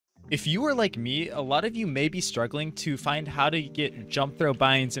If you are like me, a lot of you may be struggling to find how to get jump throw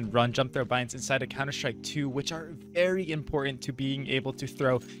binds and run jump throw binds inside of Counter-Strike 2, which are very important to being able to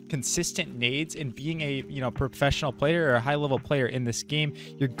throw consistent nades and being a professional player or a high-level player in this game.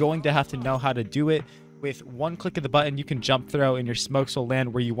 You're going to have to know how to do it. With one click of the button, you can jump throw and your smokes will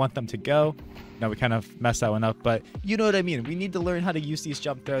land where you want them to go. Now we kind of messed that one up, but you know what I mean. We need to learn how to use these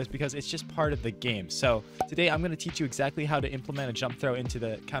jump throws because it's just part of the game. So today I'm going to teach you exactly how to implement a jump throw into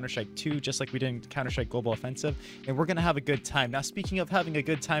the Counter-Strike 2, just like we did in Counter-Strike Global Offensive, and we're going to have a good time. Now, speaking of having a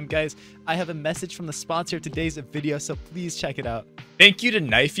good time, guys, I have a message from the sponsor of today's video, so please check it out. Thank you to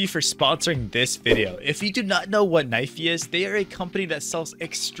Knifey for sponsoring this video. If you do not know what Knifey is, they are a company that sells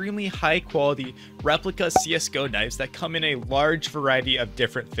extremely high quality replica CSGO knives that come in a large variety of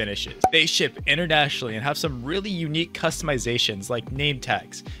different finishes. They ship internationally and have some really unique customizations like name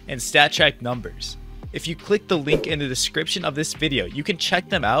tags and stat track numbers. If you click the link in the description of this video, you can check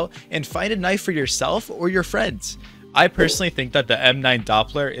them out and find a knife for yourself or your friends. I personally think that the M9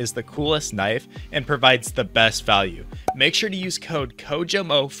 Doppler is the coolest knife and provides the best value. Make sure to use code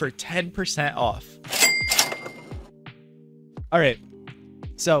COJOMO for 10% off. All right,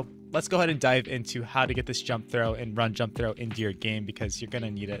 so let's go ahead and dive into how to get this jump throw and run jump throw into your game because you're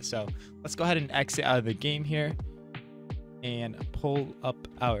gonna need it. So let's go ahead and exit out of the game here and pull up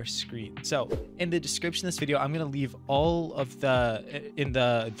our screen. So in the description of this video, I'm going to leave all of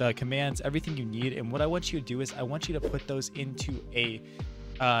the commands, everything you need. And what I want you to do is I want you to put those into a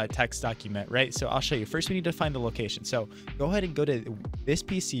text document, right? So I'll show you. First, we need to find the location. So go ahead and go to this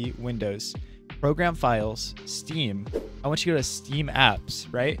PC, Windows, Program Files, Steam. I want you to go to Steam Apps,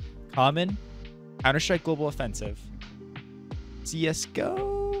 right? Common, Counter-Strike Global Offensive,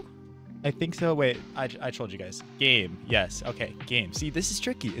 CSGO. I think so. Wait, I told you guys. Game. Yes. Okay. Game. See, this is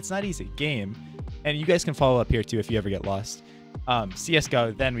tricky. It's not easy. Game. And you guys can follow up here too if you ever get lost.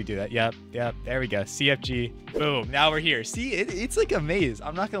 CSGO. Then we do that. Yep. There we go. CFG. Boom. Now we're here. See, it's like a maze.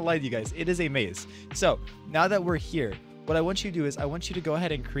 I'm not going to lie to you guys. It is a maze. So now that we're here, what I want you to do is I want you to go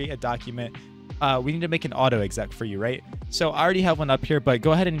ahead and create a document. We need to make an auto exec for you, right? So I already have one up here, but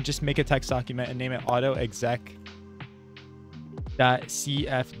go ahead and just make a text document and name it auto exec.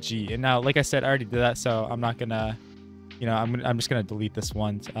 .cfg. And now, like I said, I already did that, so I'm not gonna, I'm just gonna delete this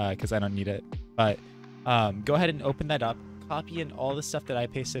one because I don't need it. But go ahead and open that up, copy in all the stuff that I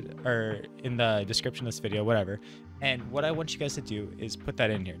pasted or in the description of this video, whatever. And what I want you guys to do is put that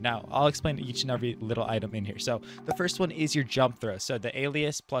in here. Now I'll explain each and every little item in here. So the first one is your jump throw. So the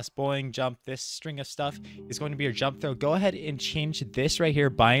alias plus boing jump, this string of stuff is going to be your jump throw. Go ahead and change this right here,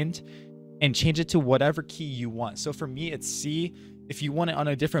 bind, and change it to whatever key you want. So for me, it's C. If you want it on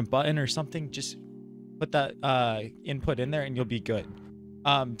a different button or something, just put that input in there and you'll be good.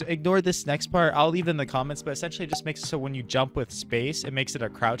 Ignore this next part. I'll leave it in the comments, but essentially it just makes it so when you jump with space, it makes it a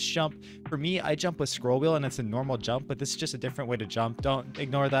crouch jump. For me, I jump with scroll wheel and it's a normal jump, but this is just a different way to jump. Don't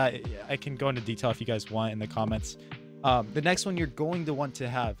ignore that. I can go into detail if you guys want in the comments. The next one you're going to want to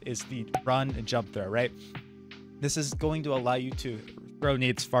have is the run and jump throw, right? This is going to allow you to throw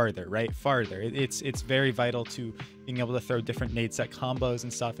nades farther, right? Farther. It's very vital to being able to throw different nade set combos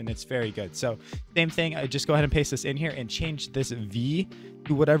and stuff, and it's very good. So same thing, I just go ahead and paste this in here and change this V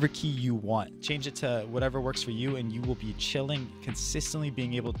to whatever key you want. Change it to whatever works for you, and you will be chilling, consistently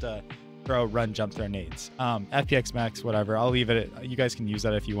being able to throw, run, jump throw nades. FPX max, whatever. I'll leave it. You guys can use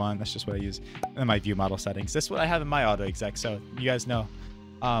that if you want. That's just what I use in my view model settings. This is what I have in my auto exec, so you guys know.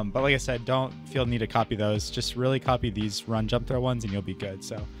 But like I said, don't feel the need to copy those. Just really copy these run jump throw ones and you'll be good.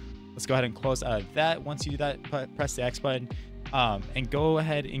 So let's go ahead and close out of that. Once you do that, press the X button and go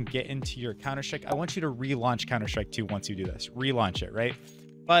ahead and get into your Counter-Strike. I want you to relaunch Counter-Strike 2 once you do this. Relaunch it, right?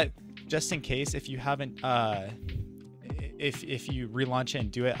 But just in case, if you haven't, if you relaunch it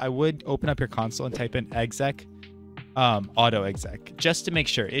and do it, I would open up your console and type in exec auto exec just to make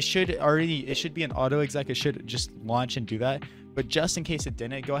sure. It should be an auto exec. It should just launch and do that. But just in case it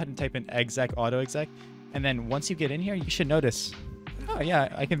didn't, go ahead and type in exec auto exec. And then once you get in here, you should notice, oh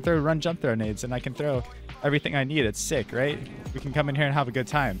yeah, I can throw run jump throw nades and I can throw everything I need. It's sick, right? We can come in here and have a good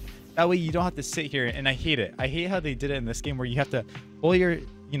time. That way you don't have to sit here, and I hate it. I hate how they did it in this game where you have to pull your,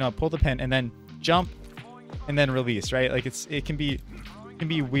 pull the pin and then jump and then release, right? Like it can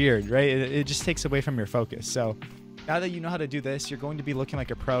be weird, right? It just takes away from your focus. So now that you know how to do this, you're going to be looking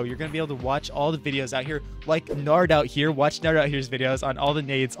like a pro. You're going to be able to watch all the videos out here, like Nard out here. Watch Nard out here's videos on all the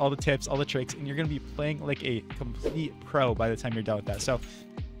nades, all the tips, all the tricks, and you're going to be playing like a complete pro by the time you're done with that. So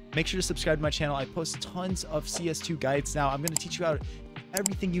make sure to subscribe to my channel. I post tons of CS2 guides now. I'm going to teach you out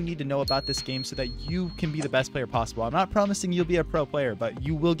everything you need to know about this game so that you can be the best player possible. I'm not promising you'll be a pro player, but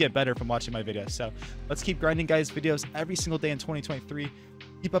you will get better from watching my videos. So let's keep grinding, guys. Videos every single day in 2023.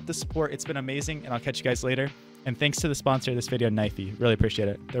 Keep up the support. It's been amazing, and I'll catch you guys later. And thanks to the sponsor of this video, Knifey. Really appreciate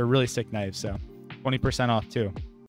it. They're really sick knives, so 20% off too.